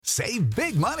Save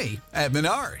big money at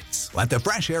Menards. Let the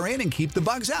fresh air in and keep the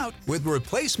bugs out with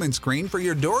replacement screen for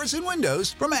your doors and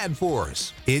windows from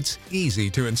AdForce. It's easy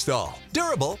to install,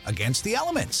 durable against the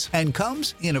elements, and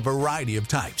comes in a variety of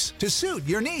types to suit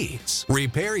your needs.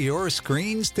 Repair your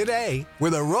screens today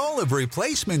with a roll of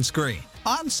replacement screen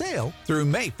on sale through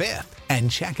May 5th. And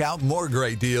check out more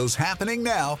great deals happening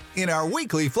now in our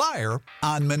weekly flyer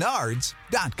on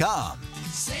Menards.com.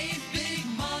 Save big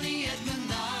money at Menards.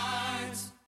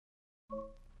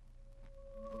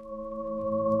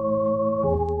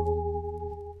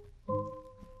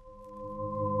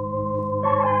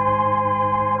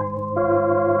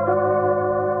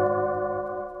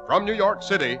 From New York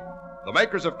City, the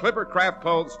makers of Clipper Craft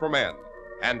Clothes for Men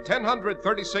and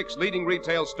 1,036 leading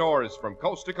retail stores from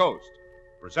coast to coast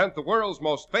present the world's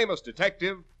most famous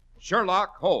detective,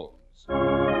 Sherlock Holmes.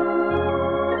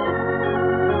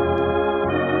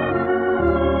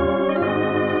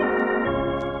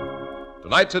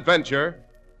 Tonight's adventure,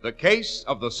 The Case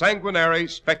of the Sanguinary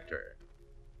Spectre.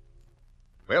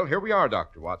 Well, here we are,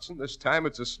 Dr. Watson. This time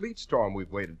it's a sleet storm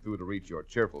we've waded through to reach your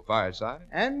cheerful fireside.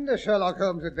 And a Sherlock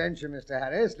Holmes adventure, Mr.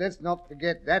 Harris. Let's not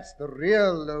forget that's the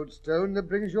real lodestone that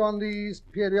brings you on these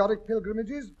periodic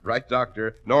pilgrimages. Right,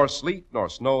 Doctor. Nor sleet, nor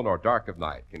snow, nor dark of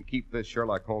night can keep this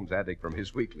Sherlock Holmes addict from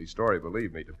his weekly story,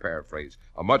 believe me, to paraphrase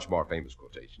a much more famous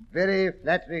quotation. Very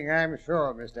flattering, I'm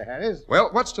sure, Mr. Harris. Well,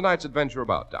 what's tonight's adventure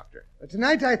about, Doctor?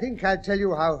 Tonight I think I'll tell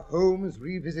you how Holmes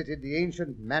revisited the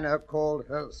ancient manor called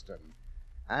Hurlstone,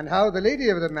 and how the lady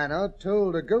of the manor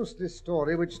told a ghostly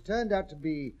story which turned out to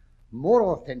be more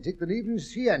authentic than even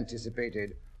she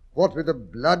anticipated, what with the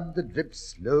blood that dripped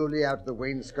slowly out of the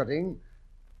wainscoting.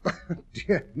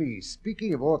 Dear me,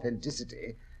 speaking of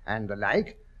authenticity and the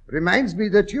like, reminds me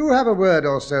that you have a word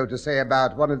or so to say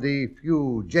about one of the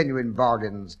few genuine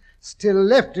bargains still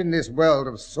left in this world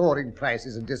of soaring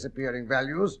prices and disappearing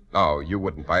values. Oh, you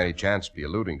wouldn't by any chance be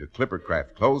alluding to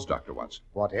Clippercraft clothes, Dr. Watson.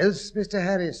 What else, Mr.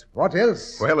 Harris? What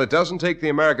else? Well, it doesn't take the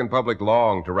American public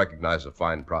long to recognize a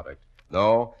fine product.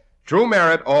 No, true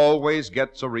merit always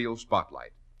gets a real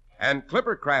spotlight. And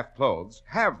Clippercraft clothes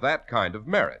have that kind of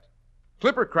merit.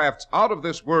 Clippercraft's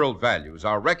out-of-this-world values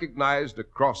are recognized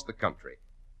across the country.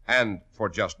 And for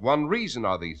just one reason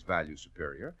are these values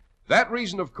superior. That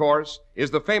reason, of course,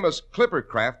 is the famous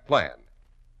Clippercraft Plan.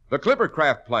 The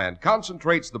Clippercraft Plan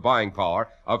concentrates the buying power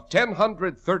of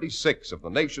 1,036 of the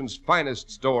nation's finest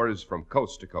stores from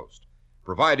coast to coast,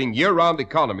 providing year-round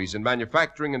economies in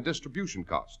manufacturing and distribution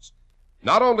costs.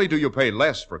 Not only do you pay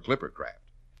less for Clippercraft,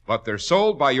 but they're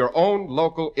sold by your own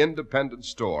local independent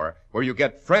store where you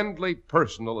get friendly,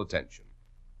 personal attention.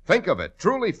 Think of it,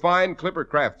 truly fine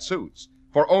Clippercraft suits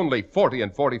for only $40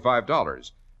 and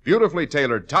 $45, beautifully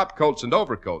tailored top coats and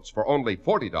overcoats for only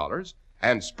 $40,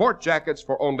 and sport jackets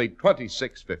for only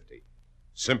 $26.50.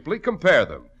 Simply compare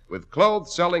them with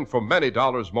clothes selling for many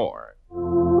dollars more.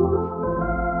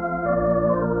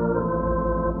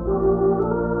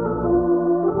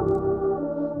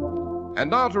 And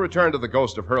now to return to the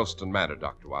ghost of Hurlstone Manor,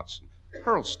 Dr. Watson.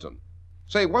 Hurlstone.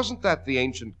 Say, wasn't that the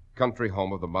ancient country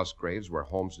home of the Musgraves where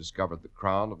Holmes discovered the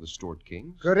crown of the Stuart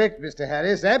kings? Correct, Mr.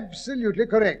 Harris, absolutely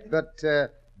correct. But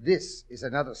this is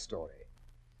another story.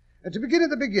 To begin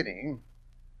at the beginning,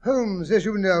 Holmes, as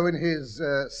you know, in his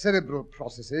cerebral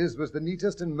processes, was the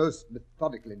neatest and most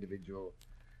methodical individual.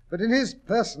 But in his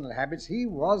personal habits, he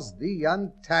was the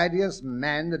untidiest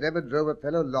man that ever drove a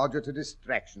fellow lodger to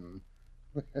distraction.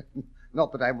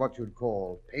 Not that I'm what you'd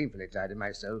call painfully tidy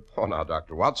myself. Oh, now,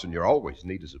 Dr. Watson, you're always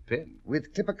neat as a pin.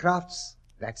 With Clippercrafts,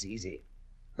 that's easy.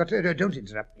 But don't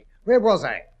interrupt me. Where was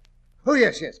I? Oh,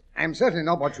 yes. I'm certainly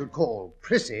not what you'd call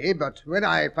prissy, but when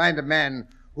I find a man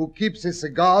who keeps his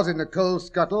cigars in the coal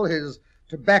scuttle, his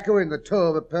tobacco in the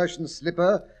toe of a Persian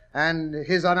slipper, and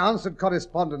his unanswered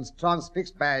correspondence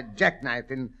transfixed by a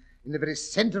jackknife in the very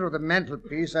center of the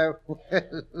mantelpiece,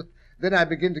 then I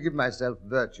begin to give myself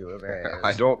virtue of airs.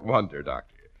 I don't wonder,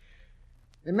 Doctor.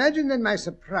 Imagine then my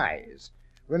surprise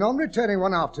when, on returning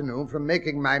one afternoon from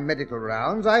making my medical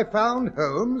rounds, I found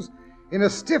Holmes in a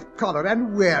stiff collar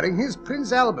and wearing his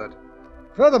Prince Albert.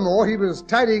 Furthermore, he was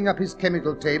tidying up his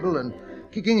chemical table and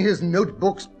kicking his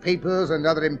notebooks, papers, and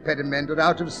other impedimenta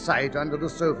out of sight under the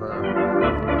sofa.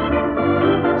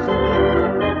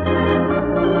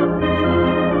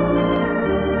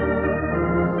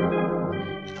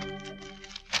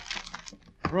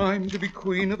 For I'm to be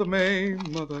queen of the May,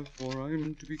 mother, for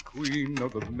I'm to be queen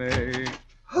of the May.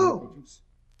 Holmes!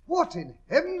 What in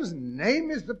heaven's name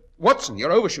is the... Watson,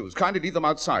 your overshoes. Kindly leave them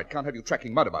outside. Can't have you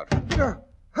tracking mud about.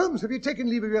 Holmes, have you taken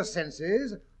leave of your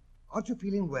senses? Aren't you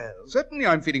feeling well? Certainly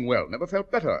I'm feeling well. Never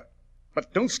felt better.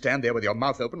 But don't stand there with your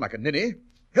mouth open like a ninny.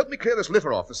 help me clear this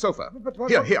litter off the sofa. But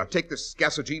what- Here, take this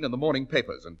gasogene and the morning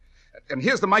papers. And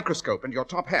here's the microscope and your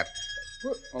top hat.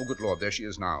 What? Oh, good Lord, there she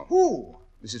is now. Who?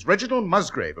 This is Reginald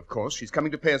Musgrave, of course. She's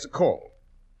coming to pay us a call.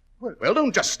 Well,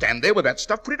 Don't just stand there with that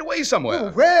stuff. Put it away somewhere. Oh,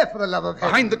 where, for the love of heaven?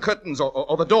 Behind the curtains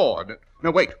or the door.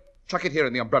 No, wait. Chuck it here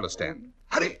in the umbrella stand.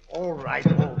 Hurry. All right.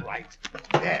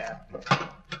 There.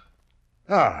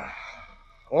 Ah,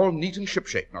 all neat and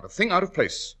shipshape. Not a thing out of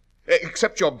place.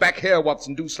 Except your back hair,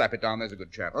 Watson. Do slap it down. There's a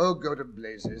good chap. Oh, go to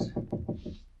blazes.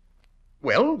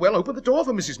 Well, open the door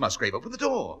for Mrs. Musgrave. Open the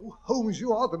door. Oh, Holmes,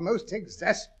 you are the most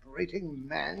exasperating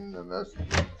man, the most...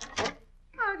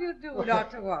 How do you do,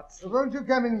 Dr. Watson? Won't you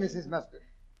come in, Mrs. Musgrave?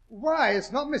 Why,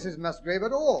 it's not Mrs. Musgrave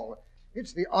at all.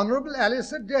 It's the Honourable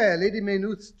Alice Adair, Lady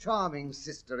Maynooth's charming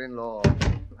sister-in-law.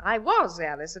 I was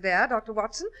Alice Adair, Dr.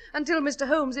 Watson, until Mr.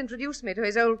 Holmes introduced me to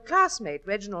his old classmate,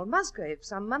 Reginald Musgrave,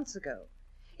 some months ago.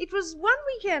 It was one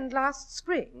weekend last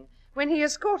spring when he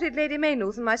escorted Lady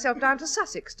Maynooth and myself down to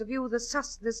Sussex to view the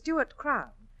Stuart Crown.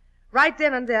 Right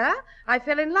then and there, I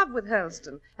fell in love with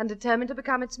Hurlstone and determined to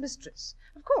become its mistress.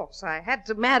 Of course, I had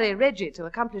to marry Reggie to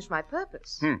accomplish my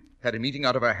purpose. Had him eating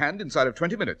out of her hand inside of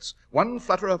 20 minutes. One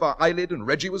flutter of her eyelid and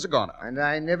Reggie was a goner. And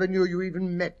I never knew you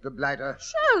even met the blighter.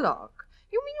 Sherlock,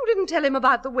 you mean you didn't tell him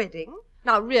about the wedding?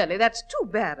 Now, really, that's too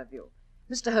bad of you.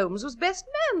 Mr. Holmes was best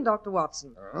man, Dr.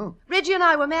 Watson. Oh? Reggie and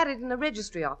I were married in a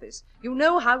registry office. You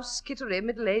know how skittery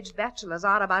middle-aged bachelors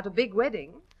are about a big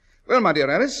wedding. Well, my dear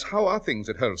Alice, how are things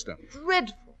at Hurlstone?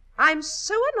 Dreadful. I'm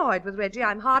so annoyed with Reggie,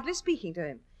 I'm hardly speaking to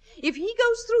him. If he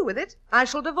goes through with it, I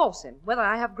shall divorce him, whether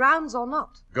I have grounds or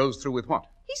not. Goes through with what?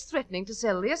 He's threatening to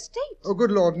sell the estate. Oh,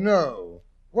 good Lord, no.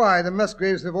 Why, the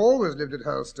Musgraves have always lived at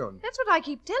Hurlstone. That's what I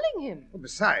keep telling him. Well,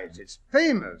 besides, it's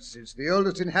famous. It's the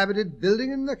oldest inhabited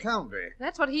building in the county.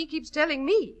 That's what he keeps telling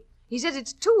me. He says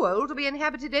it's too old to be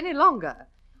inhabited any longer.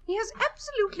 He has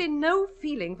absolutely no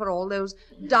feeling for all those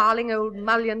darling old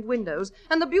mullioned windows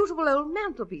and the beautiful old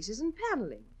mantelpieces and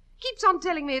panelling. Keeps on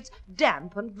telling me it's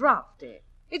damp and draughty.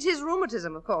 It's his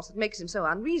rheumatism, of course, that makes him so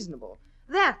unreasonable.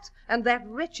 That and that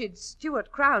wretched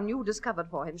Stuart crown you discovered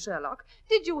for him, Sherlock.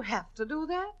 Did you have to do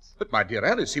that? But, my dear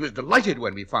Alice, he was delighted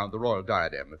when we found the royal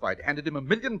diadem. If I'd handed him £1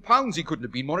 million, he couldn't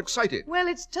have been more excited. Well,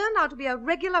 it's turned out to be a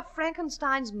regular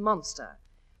Frankenstein's monster.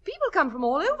 People come from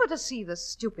all over to see the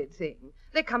stupid thing.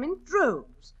 They come in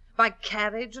droves, by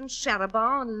carriage and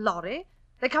charabanc and lorry.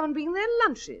 They come and bring their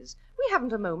lunches. We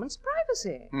haven't a moment's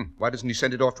privacy. Why doesn't he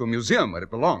send it off to a museum where it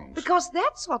belongs? Because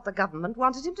that's what the government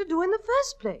wanted him to do in the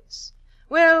first place.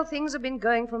 Well, things have been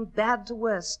going from bad to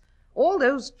worse. All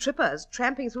those trippers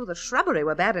tramping through the shrubbery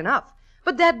were bad enough.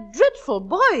 But that dreadful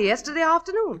boy yesterday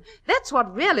afternoon, that's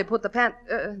what really put the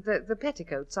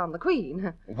petticoats on the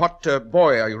Queen. What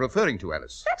boy are you referring to,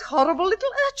 Alice? That horrible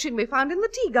little urchin we found in the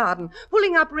tea garden,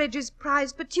 pulling up Reggie's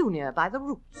prize petunia by the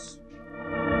roots.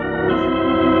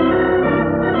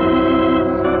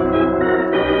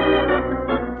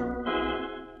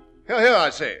 Here, I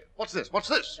say. What's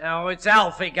this? Oh, it's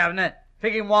Alfie, Governor.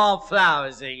 Picking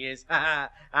wildflowers, he is.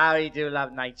 How he do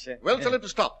love nature. Well, tell him to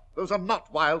stop. Those are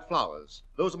not wild flowers.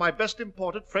 Those are my best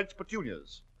imported French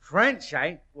petunias. French,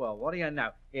 eh? Well, what do you know?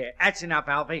 Here, that's enough,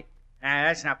 Alfie.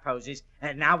 That's enough poses.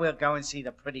 And now we'll go and see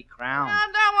the pretty crown. I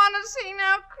don't want to see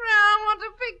no crown. Want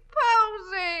a big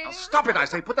posy. Now, stop it, I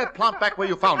say. Put that plant back where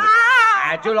you found it.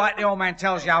 I do like the old man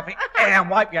tells you, Alfie. And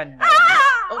wipe your nose.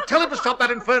 Oh, tell him to stop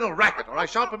that infernal racket, or I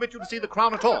shan't permit you to see the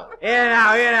crown at all. Here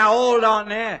now, hold on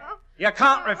there. You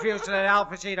can't refuse to let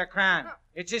Alfie see the crown.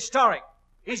 It's historic.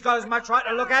 He's got as much right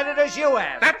to look at it as you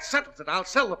have. That settles it. I'll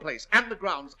sell the place, and the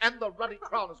grounds, and the ruddy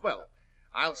crown as well.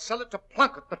 I'll sell it to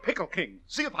Plunkett, the Pickle King.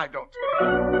 See if I don't.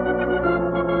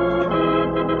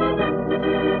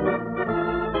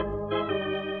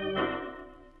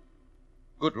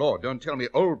 Good Lord, don't tell me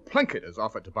old Plunkett has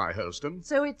offered to buy Hurlstone.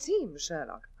 So it seems,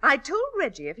 Sherlock. I told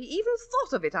Reggie if he even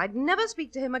thought of it, I'd never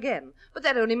speak to him again. But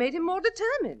that only made him more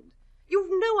determined.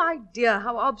 You've no idea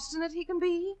how obstinate he can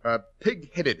be.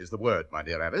 Pig-headed is the word, my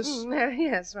dear Alice.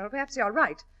 Yes, well, perhaps you're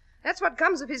right. That's what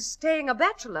comes of his staying a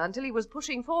bachelor until he was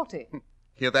pushing 40.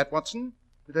 Hear that, Watson?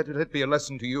 Let be a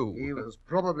lesson to you. He was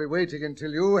probably waiting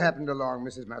until you happened along,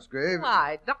 Mrs. Musgrave.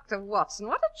 Why, Dr. Watson,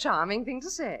 what a charming thing to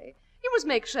say. You must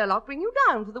make Sherlock bring you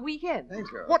down for the weekend.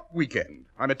 Thank you. What weekend?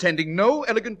 I'm attending no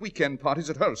elegant weekend parties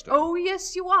at Hurlstone. Oh,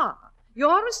 yes, you are.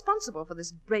 You're responsible for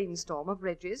this brainstorm of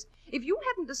Reggie's. If you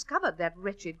hadn't discovered that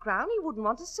wretched crown, he wouldn't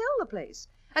want to sell the place.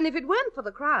 And if it weren't for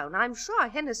the crown, I'm sure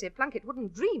Hennessy Plunkett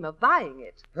wouldn't dream of buying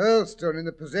it. Hurlstone in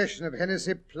the possession of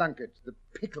Hennessy Plunkett, the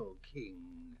Pickle King.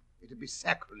 It'd be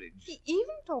sacrilege. He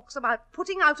even talks about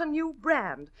putting out a new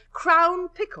brand, Crown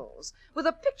Pickles, with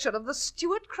a picture of the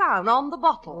Stuart crown on the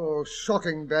bottle. Oh,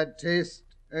 shocking bad taste.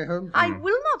 Holmes? I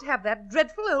will not have that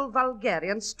dreadful old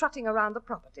vulgarian strutting around the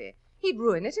property. He'd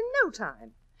ruin it in no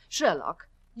time. Sherlock,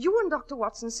 you and Dr.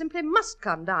 Watson simply must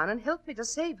come down and help me to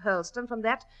save Hurlstone from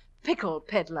that pickle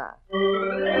peddler.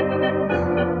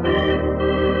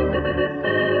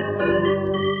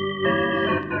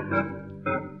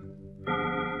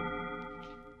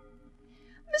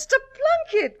 Mr.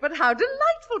 Plunkett, but how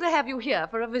delightful to have you here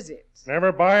for a visit.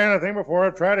 Never buy anything before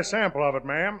I've tried a sample of it,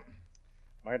 ma'am.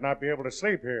 Might not be able to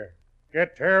sleep here.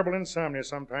 Get terrible insomnia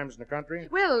sometimes in the country.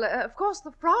 Well, of course,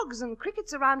 the frogs and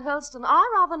crickets around Hurlstone are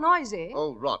rather noisy.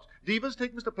 Oh, rot. Divas,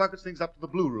 take Mr. Plunkett's things up to the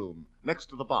blue room, next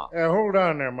to the bar. Hold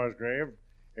on there, Musgrave.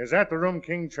 Is that the room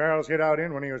King Charles hid out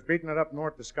in when he was beating it up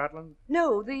north to Scotland?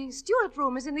 No, the Stuart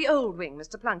room is in the old wing,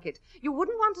 Mr. Plunkett. You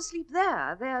wouldn't want to sleep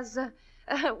there. There's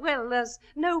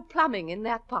no plumbing in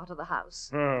that part of the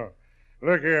house. Oh.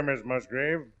 Look here, Miss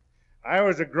Musgrave. I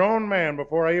was a grown man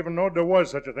before I even knowed there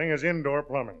was such a thing as indoor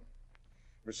plumbing.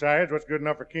 Besides, what's good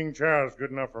enough for King Charles is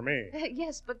good enough for me.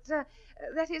 Yes, but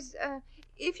that is,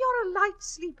 if you're a light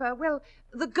sleeper, well,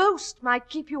 the ghost might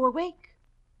keep you awake.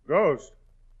 Ghost?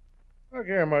 Look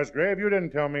here, Musgrave, you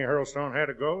didn't tell me Hurlstone had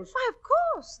a ghost. Why, of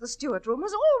course. The Stuart room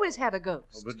has always had a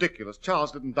ghost. Oh, ridiculous.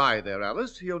 Charles didn't die there,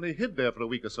 Alice. He only hid there for a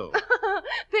week or so.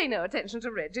 Pay no attention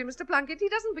to Reggie, Mr. Plunkett. He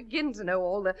doesn't begin to know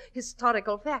all the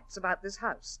historical facts about this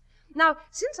house. Now,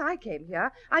 since I came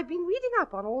here, I've been reading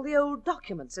up on all the old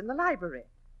documents in the library.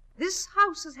 This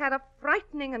house has had a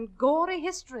frightening and gory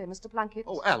history, Mr. Plunkett.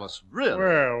 Oh, Alice, really?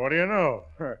 Well, what do you know?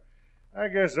 I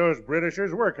guess those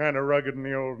Britishers were kind of rugged in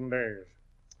the olden days.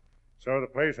 So the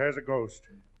place has a ghost.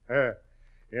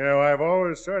 I've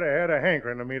always sort of had a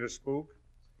hankering to meet a spook.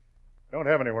 Don't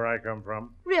have any where I come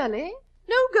from. Really?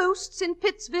 No ghosts in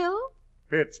Pittsville?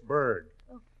 Pittsburgh.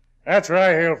 Oh. That's where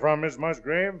I hail from, Miss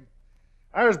Musgrave.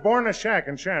 I was born in a shack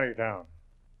in Shantytown.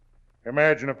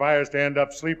 Imagine if I was to end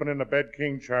up sleeping in the bed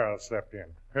King Charles slept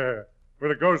in.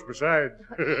 With a ghost besides.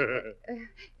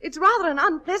 It's rather an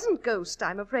unpleasant ghost,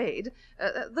 I'm afraid.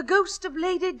 The ghost of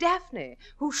Lady Daphne,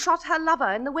 who shot her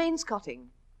lover in the wainscoting.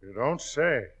 You don't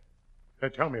say.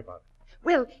 Tell me about it.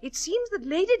 Well, it seems that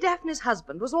Lady Daphne's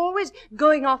husband was always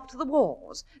going off to the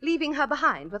wars, leaving her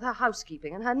behind with her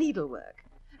housekeeping and her needlework.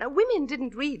 Women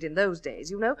didn't read in those days,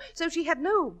 you know, so she had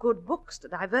no good books to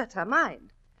divert her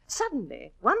mind.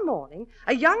 Suddenly, one morning,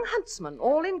 a young huntsman,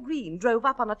 all in green, drove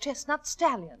up on a chestnut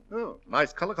stallion. Oh,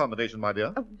 nice color combination, my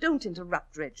dear. Oh, don't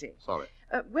interrupt, Reggie. Sorry.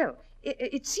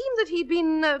 It seemed that he'd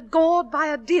been gored by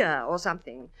a deer or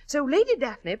something, so Lady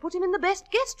Daphne put him in the best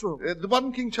guest room. The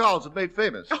one King Charles had made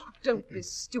famous. Oh, don't be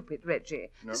stupid, Reggie.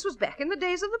 No? This was back in the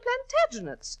days of the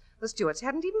Plantagenets. The Stuarts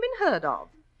hadn't even been heard of.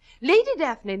 Lady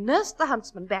Daphne nursed the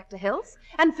huntsman back to health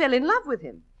and fell in love with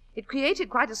him. It created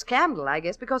quite a scandal, I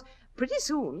guess, because pretty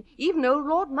soon even old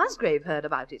Lord Musgrave heard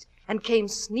about it and came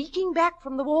sneaking back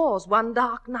from the wars one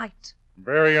dark night.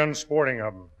 Very unsporting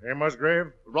of them, eh,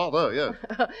 Musgrave? Rather, yes.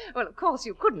 Well, of course,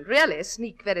 you couldn't really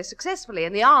sneak very successfully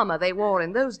in the armor they wore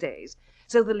in those days.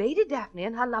 So the Lady Daphne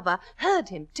and her lover heard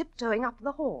him tiptoeing up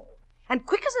the hall. And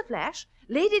quick as a flash,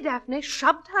 Lady Daphne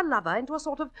shoved her lover into a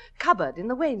sort of cupboard in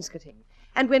the wainscoting.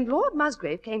 And when Lord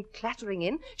Musgrave came clattering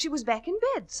in, she was back in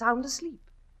bed, sound asleep.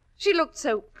 She looked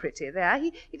so pretty there,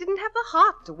 he didn't have the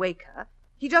heart to wake her.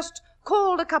 He just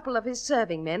called a couple of his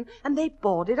serving men, and they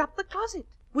boarded up the closet,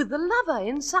 with the lover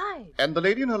inside. And the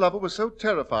lady and her lover were so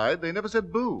terrified they never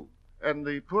said boo. And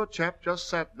the poor chap just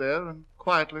sat there and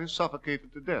quietly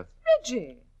suffocated to death.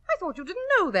 Reggie, I thought you didn't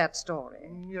know that story.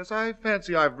 Yes, I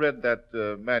fancy I've read that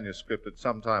manuscript at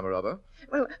some time or other.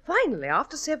 Well, finally,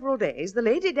 after several days, the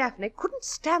Lady Daphne couldn't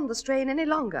stand the strain any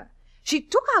longer. She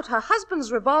took out her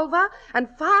husband's revolver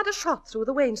and fired a shot through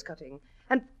the wainscoting.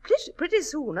 And pretty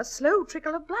soon a slow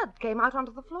trickle of blood came out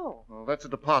onto the floor. Well, that's a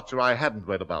departure I hadn't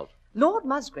read about. Lord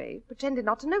Musgrave pretended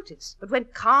not to notice, but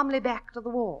went calmly back to the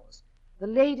wars. The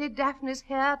Lady Daphne's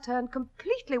hair turned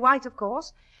completely white, of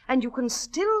course, and you can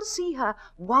still see her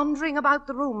wandering about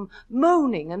the room,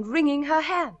 moaning and wringing her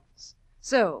hands.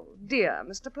 So, dear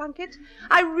Mr. Plunkett,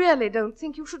 I really don't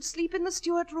think you should sleep in the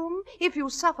Stuart room if you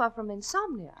suffer from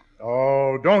insomnia.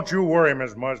 Oh, don't you worry,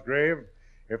 Miss Musgrave.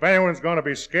 If anyone's going to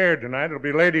be scared tonight, it'll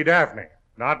be Lady Daphne,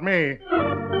 not me.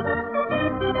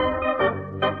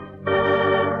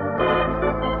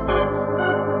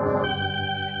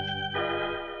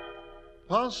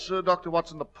 Pass Dr.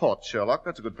 Watson the port, Sherlock.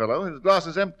 That's a good fellow. His glass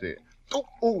is empty.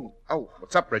 Oh,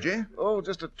 what's up, Reggie? Oh,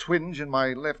 just a twinge in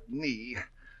my left knee.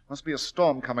 Must be a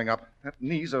storm coming up. That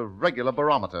knee's a regular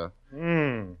barometer.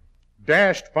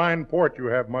 Dashed fine port you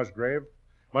have, Musgrave.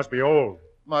 Must be old.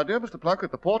 My dear Mr.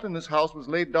 Plunkett, the port in this house was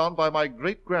laid down by my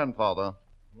great-grandfather.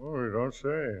 Oh, you don't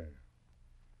say.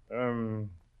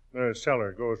 The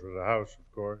cellar goes with the house,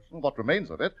 of course. Well, what remains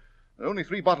of it? There are only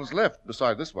 3 bottles left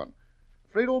beside this one.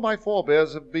 Afraid all my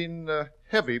forebears have been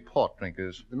heavy port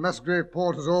drinkers. The Musgrave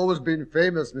port has always been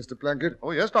famous, Mr. Plunkett.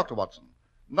 Oh, yes, Dr. Watson.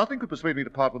 Nothing could persuade me to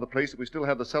part with the place if we still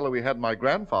had the cellar we had in my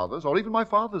grandfather's or even my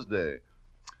father's day.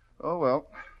 Oh, well.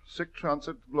 Sic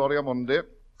transit gloria mundi.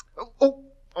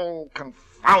 Oh,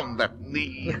 confound that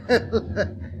knee.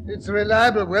 It's a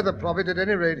reliable weather prophet at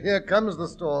any rate. Here comes the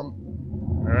storm.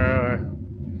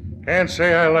 Can't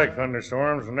say I like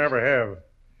thunderstorms and never have.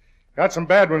 Got some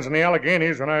bad ones in the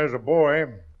Alleghenies when I was a boy.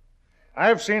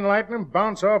 I've seen lightning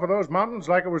bounce off of those mountains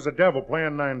like it was the devil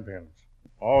playing ninepins.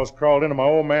 Always crawled into my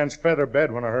old man's feather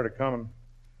bed when I heard it coming.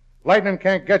 Lightning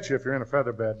can't get you if you're in a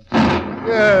feather bed.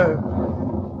 Yeah,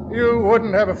 you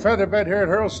wouldn't have a feather bed here at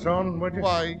Hurlstone, would you?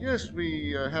 Why, yes,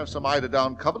 we have some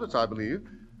eider-down coverlets, I believe.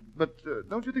 But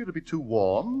don't you think it'll be too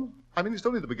warm? I mean, it's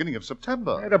only the beginning of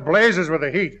September. It blazes with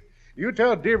the heat. You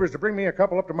tell Devers to bring me a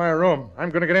couple up to my room. I'm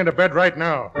going to get into bed right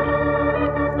now.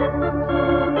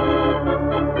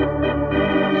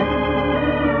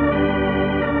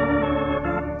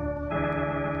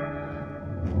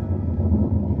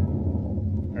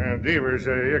 Devers,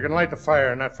 you can light the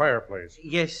fire in that fireplace.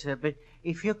 Yes, sir, but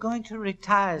if you're going to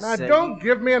retire, Now, sir... don't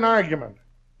give me an argument.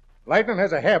 Lightning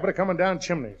has a habit of coming down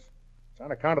chimneys. It's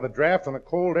on account of the draft and the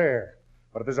cold air.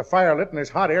 But if there's a fire lit and there's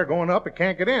hot air going up, it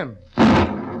can't get in.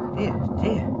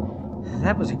 Dear.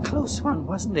 That was a close one,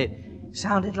 wasn't it?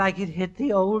 Sounded like it hit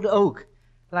the old oak.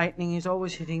 Lightning is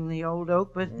always hitting the old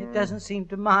oak, but it doesn't seem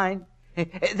to mind.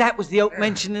 That was the oak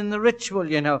mentioned in the ritual,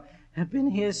 you know. Been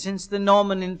here since the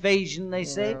Norman invasion, they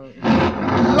say.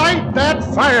 Light that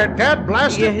fire, Dad,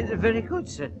 blast it! Yeah, very good,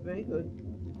 sir. Very good.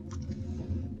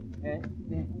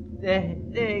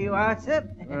 There you are,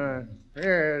 sir.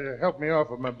 Here, help me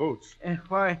off with my boots.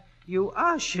 Why, you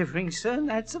are shivering, sir, and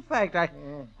that's a fact.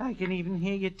 I can even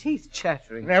hear your teeth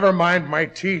chattering. Never mind my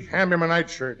teeth. Hand me my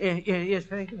nightshirt. Yes,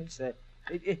 very good, sir.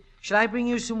 Shall I bring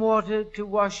you some water to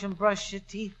wash and brush your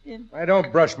teeth in? I don't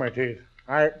brush my teeth.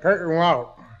 I curtain them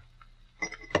out.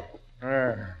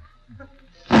 Out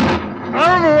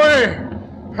of the way!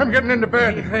 I'm getting into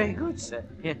bed. Very good, sir.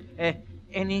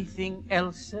 Anything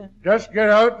else, sir? Just get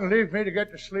out and leave me to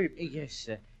get to sleep. Yes,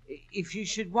 sir. If you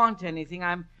should want anything,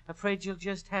 I'm afraid you'll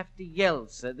just have to yell,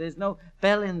 sir. There's no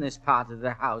bell in this part of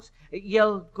the house.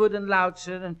 Yell good and loud,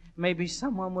 sir, and maybe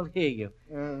someone will hear you.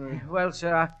 Well,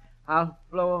 sir, I'll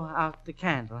blow out the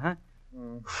candle, huh?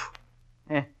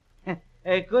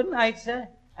 Good night, sir.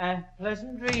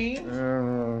 Pleasant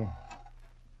dreams.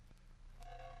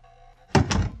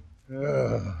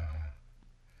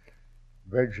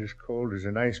 Bed's as cold as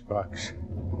an icebox.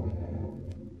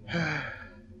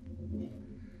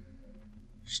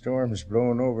 Storm's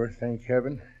blowing over, thank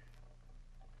heaven.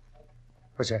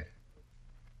 What's that?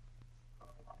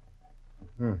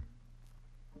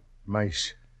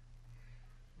 Mice.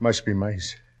 Must be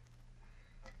mice.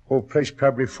 Whole place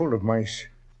probably full of mice.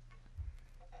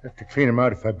 Have to clean them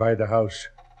out if I buy the house.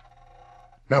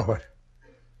 Now what?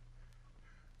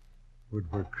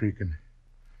 Woodwork creaking.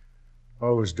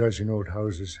 Always does in old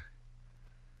houses.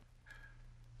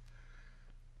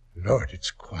 Lord,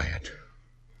 it's quiet.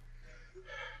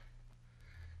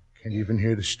 Can't even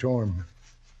hear the storm.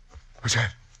 What's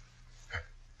that?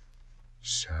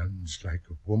 Sounds like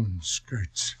a woman's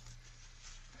skirts.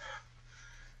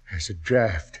 There's a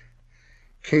draft.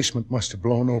 Casement must have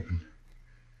blown open.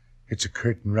 It's a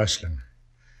curtain rustling.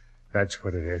 That's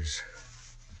what it is.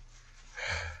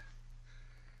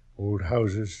 Old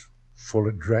houses full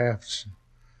of drafts,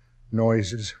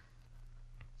 noises.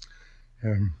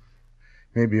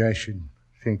 Maybe I should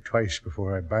think twice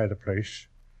before I buy the place.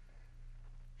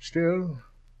 Still,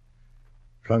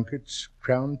 Plunkett's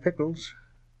Crown Pickles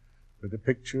with a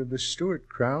picture of the Stuart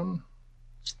crown.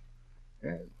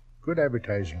 Yeah, good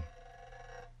advertising.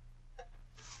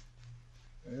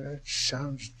 It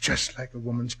sounds just like a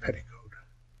woman's petticoat.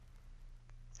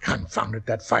 Confound it,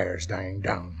 that fire's dying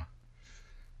down.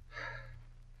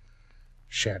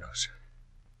 Shadows.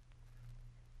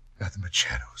 Nothing but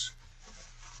shadows.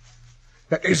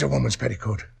 That is a woman's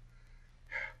petticoat.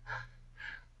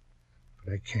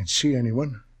 But I can't see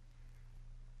anyone.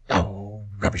 Oh,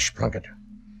 rubbish, Plunkett.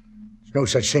 There's no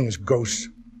such thing as ghosts.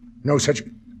 No such...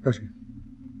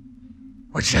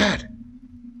 What's that?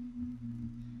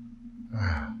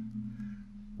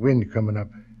 Wind coming up.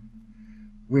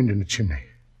 Wind in the chimney.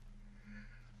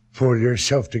 Pull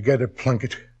yourself together,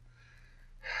 Plunkett.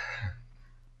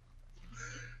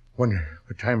 Wonder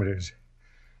what time it is.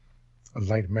 I'll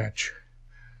light a match.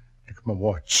 Look at my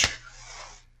watch.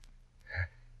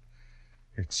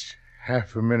 It's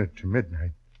half a minute to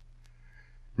midnight.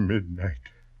 Midnight.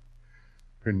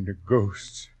 and the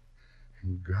ghosts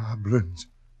and goblins.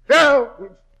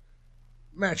 Help!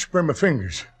 Match burn my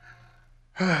fingers.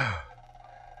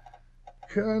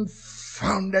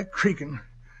 Confound that creaking.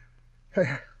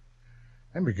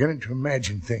 I'm beginning to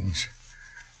imagine things.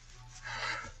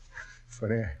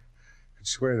 Funny, I could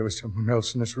swear there was someone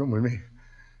else in this room with me.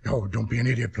 Oh, don't be an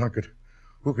idiot, Plunkett.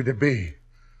 Who could it be?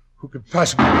 Who could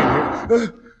possibly be in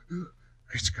here?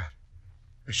 Great Scott.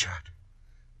 A shot.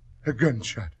 A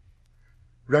gunshot.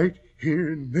 Right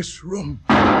here in this room.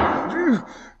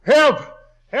 Help!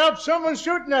 Help! Someone's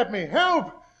shooting at me!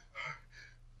 Help!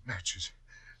 Matches.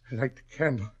 Light the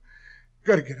candle.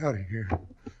 Gotta get out of here.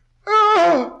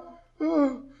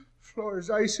 Oh, floor's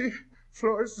icy.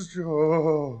 Floor's...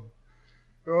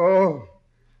 Oh,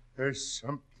 there's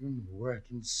something wet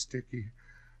and sticky.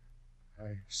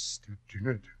 I stepped in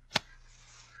it.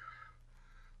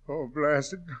 Oh,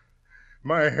 blasted.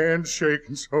 My hand's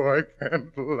shaking so I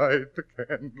can't light the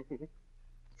candle.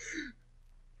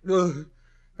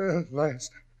 At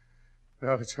last.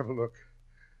 Now let's have a look.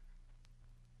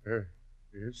 There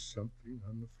is something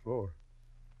on the floor.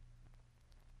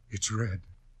 It's red.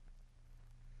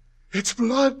 It's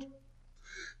blood.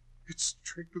 It's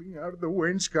trickling out of the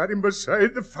wainscoting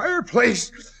beside the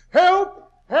fireplace.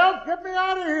 Help! Help! Get me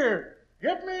out of here!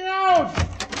 Get me out!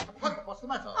 What's the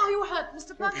matter? Are you hurt,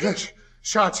 Mr. Plunkett? Yes,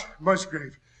 shots.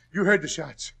 Musgrave. You heard the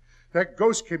shots. That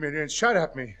ghost came in here and shot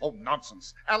at me. Oh,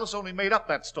 nonsense. Alice only made up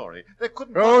that story. There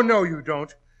couldn't... Oh, no, you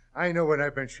don't. I know when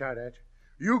I've been shot at.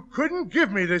 You couldn't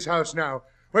give me this house now.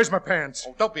 Where's my pants?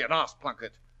 Oh, don't be an arse,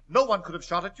 Plunkett. No one could have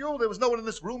shot at you. There was no one in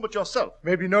this room but yourself.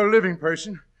 Maybe no living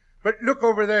person. But look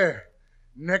over there,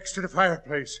 next to the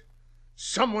fireplace.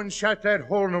 Someone shot that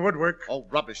hole in the woodwork. Oh,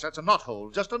 rubbish. That's a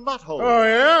knothole. Just a knothole. Oh,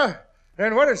 yeah?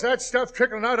 And what is that stuff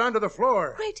trickling out onto the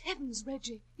floor? Great heavens,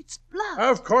 Reggie. It's blood.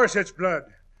 Of course it's blood.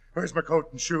 Where's my coat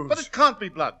and shoes? But it can't be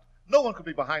blood. No one could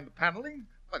be behind the paneling.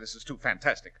 Why, this is too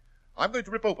fantastic. I'm going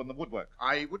to rip open the woodwork.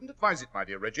 I wouldn't advise it, my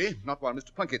dear Reggie. Not while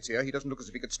Mr. Plunkett's here. He doesn't look as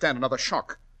if he could stand another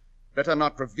shock. Better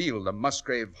not reveal the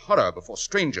Musgrave horror before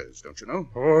strangers, don't you know?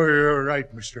 Oh, you're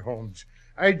right, Mr. Holmes.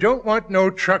 I don't want no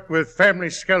truck with family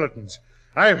skeletons.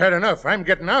 I've had enough. I'm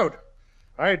getting out.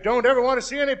 I don't ever want to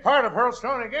see any part of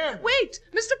Hurlstone again. Wait,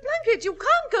 Mr. Plunkett, you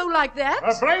can't go like that.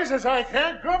 Blazes, I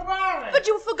can't. Goodbye. But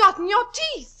you've forgotten your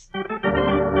teeth.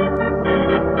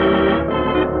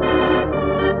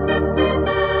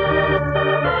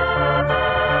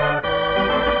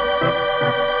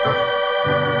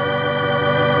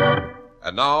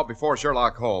 And now, before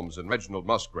Sherlock Holmes and Reginald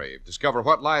Musgrave discover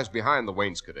what lies behind the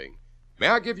wainscoting, may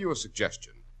I give you a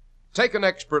suggestion? Take an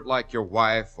expert like your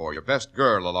wife or your best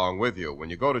girl along with you when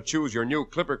you go to choose your new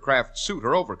Clippercraft suit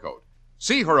or overcoat.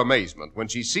 See her amazement when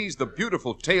she sees the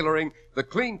beautiful tailoring, the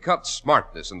clean-cut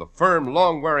smartness, and the firm,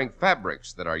 long-wearing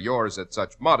fabrics that are yours at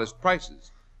such modest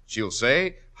prices. She'll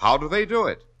say, how do they do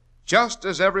it? Just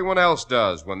as everyone else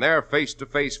does when they're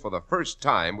face-to-face for the first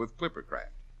time with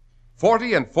Clippercraft.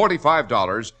 $40 and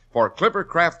 $45 for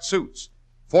Clippercraft suits,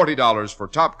 $40 for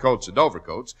top coats and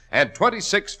overcoats, and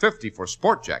 $26.50 for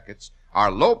sport jackets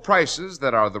are low prices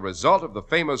that are the result of the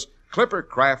famous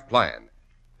Clippercraft plan.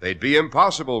 They'd be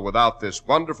impossible without this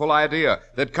wonderful idea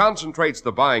that concentrates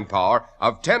the buying power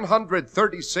of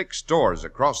 1,036 stores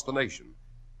across the nation.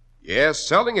 Yes,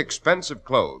 selling expensive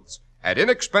clothes at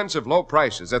inexpensive low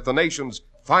prices at the nation's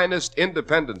finest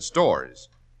independent stores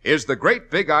is the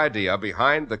great big idea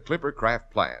behind the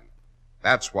Clippercraft plan.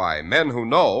 That's why men who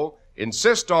know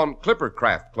insist on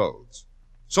Clippercraft clothes.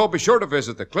 So be sure to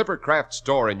visit the Clippercraft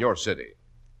store in your city.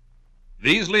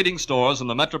 These leading stores in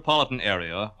the metropolitan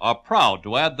area are proud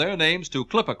to add their names to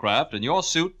Clippercraft in your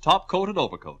suit, top coat, and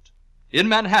overcoat. In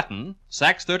Manhattan,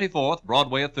 Saks 34th,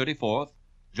 Broadway at 34th,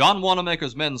 John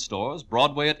Wanamaker's men's stores,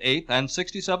 Broadway at 8th and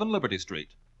 67 Liberty Street.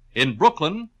 In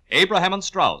Brooklyn, Abraham and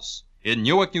Strauss. In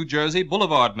Newark, New Jersey,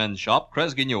 Boulevard Men's Shop,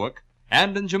 Kresge Newark.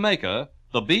 And in Jamaica,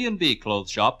 the B&B Clothes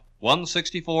Shop,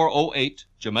 16408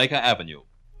 Jamaica Avenue.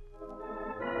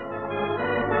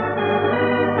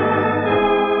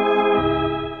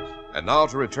 And now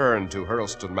to return to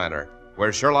Hurlstone Manor,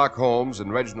 where Sherlock Holmes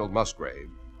and Reginald Musgrave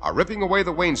are ripping away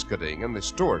the wainscoting in the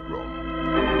steward room.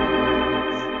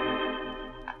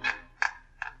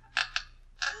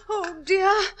 Oh,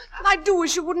 dear. I do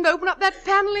wish you wouldn't open up that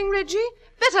paneling, Reggie.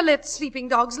 Better let sleeping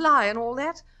dogs lie and all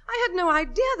that. I had no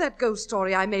idea that ghost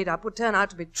story I made up would turn out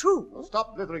to be true.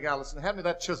 Stop blithering, Alice, and hand me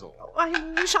that chisel. Oh, I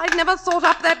wish I'd never thought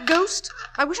up that ghost.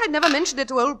 I wish I'd never mentioned it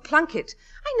to old Plunkett.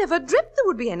 I never dreamt there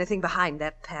would be anything behind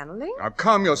that paneling. Now,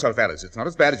 calm yourself, Alice. It's not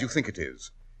as bad as you think it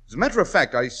is. As a matter of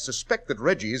fact, I suspect that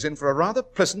Reggie is in for a rather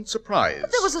pleasant surprise.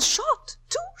 But there was a shot.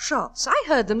 2 shots. I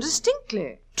heard them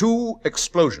distinctly. 2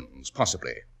 explosions,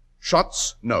 possibly.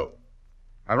 Shots, no.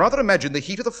 I rather imagine the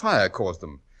heat of the fire caused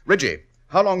them. Reggie,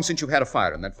 how long since you had a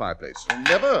fire in that fireplace?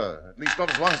 Never. At least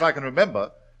not as long as I can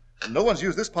remember. And no one's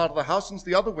used this part of the house since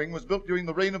the other wing was built during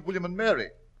the reign of William and Mary.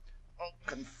 Oh,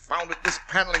 confound it, this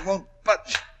paneling won't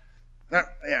budge. Now,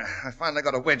 yeah, I finally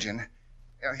got a wedge in.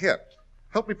 Here,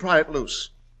 help me pry it loose.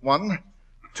 1,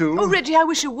 2... Oh, Reggie, I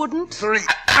wish you wouldn't. 3...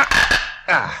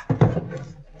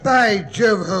 By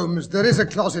Jove, Holmes, there is a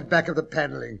closet back of the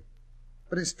paneling.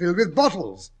 But it's filled with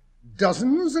bottles.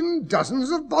 Dozens and dozens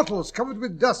of bottles covered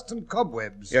with dust and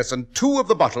cobwebs. Yes, and 2 of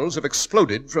the bottles have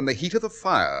exploded from the heat of the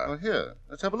fire. Oh, here,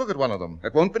 let's have a look at one of them.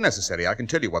 It won't be necessary. I can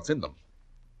tell you what's in them.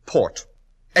 Port.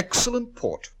 Excellent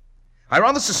port. I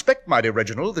rather suspect, my dear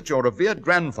Reginald, that your revered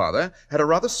grandfather had a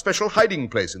rather special hiding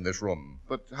place in this room.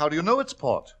 But how do you know it's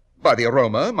port? By the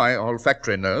aroma. My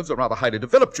olfactory nerves are rather highly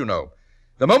developed, you know.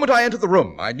 The moment I entered the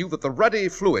room, I knew that the ruddy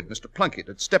fluid Mr. Plunkett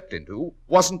had stepped into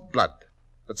wasn't blood,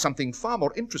 but something far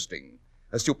more interesting,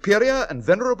 a superior and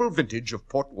venerable vintage of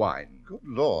port wine. Good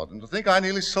Lord, and to think I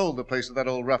nearly sold the place to that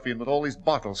old ruffian with all these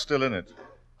bottles still in it.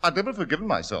 I'd never forgiven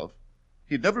myself.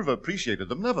 He'd never have appreciated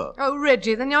them, never. Oh,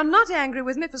 Reggie, then you're not angry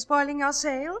with me for spoiling your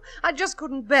sale? I just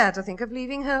couldn't bear to think of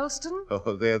leaving Hurlston.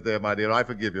 Oh, there, my dear, I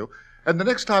forgive you. And the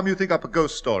next time you think up a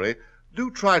ghost story,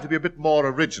 do try to be a bit more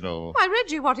original. Why,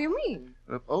 Reggie, what do you mean?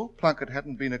 If old Plunkett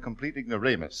hadn't been a complete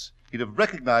ignoramus, he'd have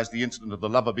recognized the incident of the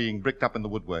lover being bricked up in the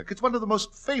woodwork. It's one of the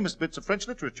most famous bits of French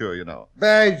literature, you know.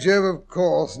 By Jove, of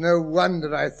course. No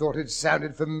wonder I thought it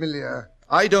sounded familiar.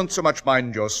 I don't so much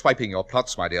mind your swiping your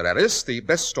plots, my dear Alice. The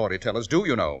best storytellers do,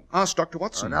 you know. Ask Dr.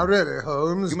 Watson. Oh, now really,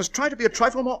 Holmes. You must try to be a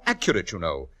trifle more accurate, you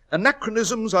know.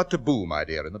 Anachronisms are taboo, my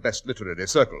dear, in the best literary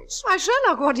circles. Why,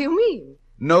 Sherlock, what do you mean?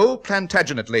 No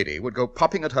Plantagenet lady would go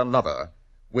popping at her lover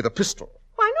with a pistol.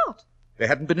 Why not? They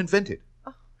hadn't been invented.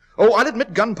 Oh, I'll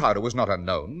admit gunpowder was not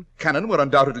unknown. Cannon were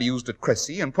undoubtedly used at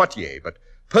Crécy and Poitiers, but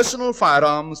personal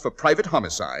firearms for private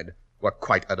homicide were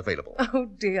quite unavailable. Oh,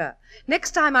 dear.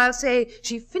 Next time I'll say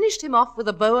she finished him off with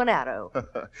a bow and arrow.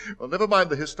 Well, never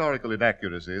mind the historical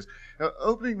inaccuracies.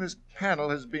 Opening this panel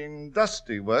has been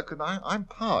dusty work, and I'm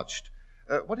parched.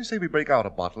 What do you say we break out a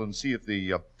bottle and see if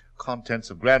the contents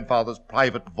of Grandfather's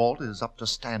private vault is up to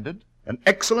standard? An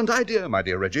excellent idea, my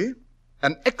dear Reggie.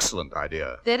 An excellent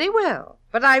idea. Very well.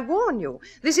 But I warn you,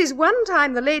 this is one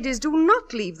time the ladies do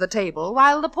not leave the table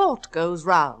while the port goes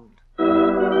round.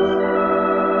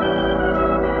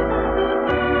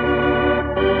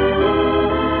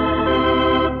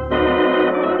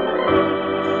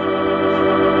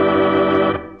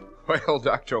 Well,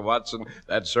 Dr. Watson,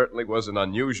 that certainly was an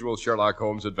unusual Sherlock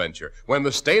Holmes adventure, when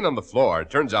the stain on the floor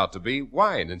turns out to be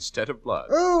wine instead of blood.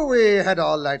 Oh, we had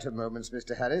our lighter moments,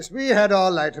 Mr. Harris. We had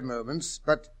our lighter moments,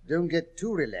 but don't get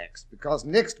too relaxed, because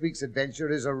next week's adventure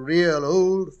is a real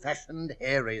old-fashioned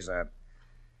hair-raiser.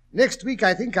 Next week,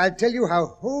 I think I'll tell you how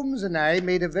Holmes and I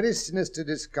made a very sinister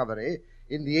discovery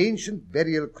in the ancient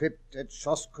burial crypt at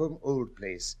Shoscombe Old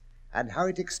Place, and how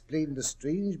it explained the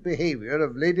strange behavior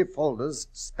of Lady Falder's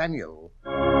spaniel.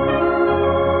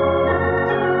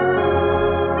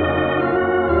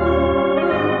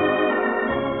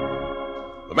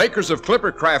 The makers of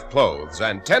Clippercraft clothes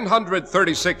and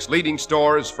 1,036 leading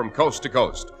stores from coast to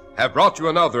coast have brought you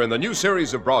another in the new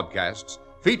series of broadcasts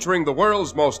featuring the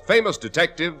world's most famous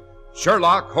detective,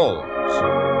 Sherlock Holmes.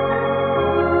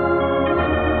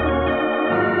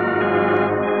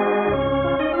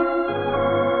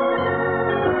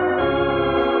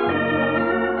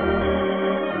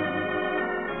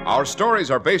 Our stories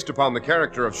are based upon the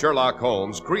character of Sherlock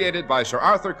Holmes, created by Sir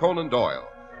Arthur Conan Doyle.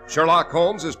 Sherlock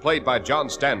Holmes is played by John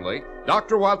Stanley,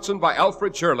 Dr. Watson by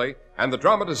Alfred Shirley, and the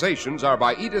dramatizations are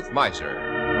by Edith Meiser.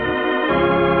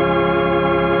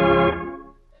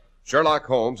 Sherlock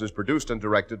Holmes is produced and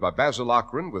directed by Basil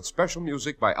Lochran with special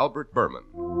music by Albert Berman.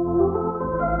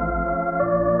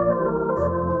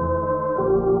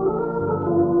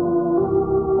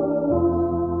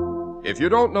 If you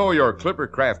don't know your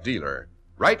Clippercraft dealer,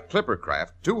 write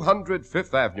Clippercraft, 200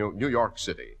 Fifth Avenue, New York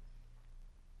City.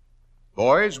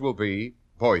 Boys will be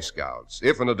Boy Scouts,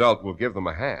 if an adult will give them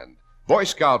a hand. Boy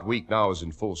Scout Week now is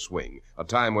in full swing, a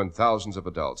time when thousands of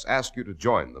adults ask you to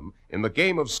join them in the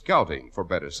game of scouting for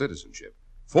better citizenship.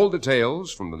 Full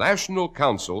details from the National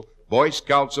Council, Boy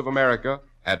Scouts of America,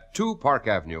 at 2 Park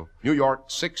Avenue, New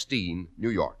York, 16, New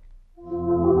York.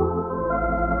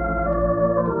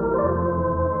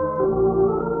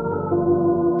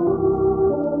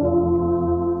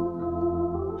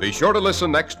 Be sure to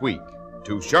listen next week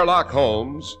to Sherlock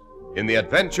Holmes in the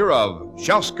adventure of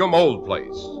Shoscombe Old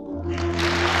Place.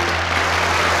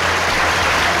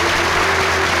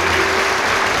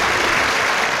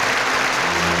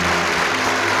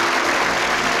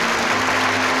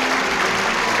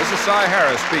 This is Cy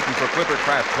Harris speaking for Clipper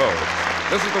Craft Clothes.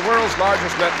 This is the world's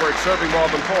largest network serving more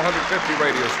than 450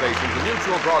 radio stations and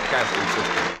mutual broadcasting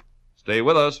system. Stay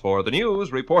with us for the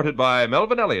news reported by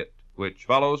Melvin Elliott, which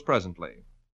follows presently.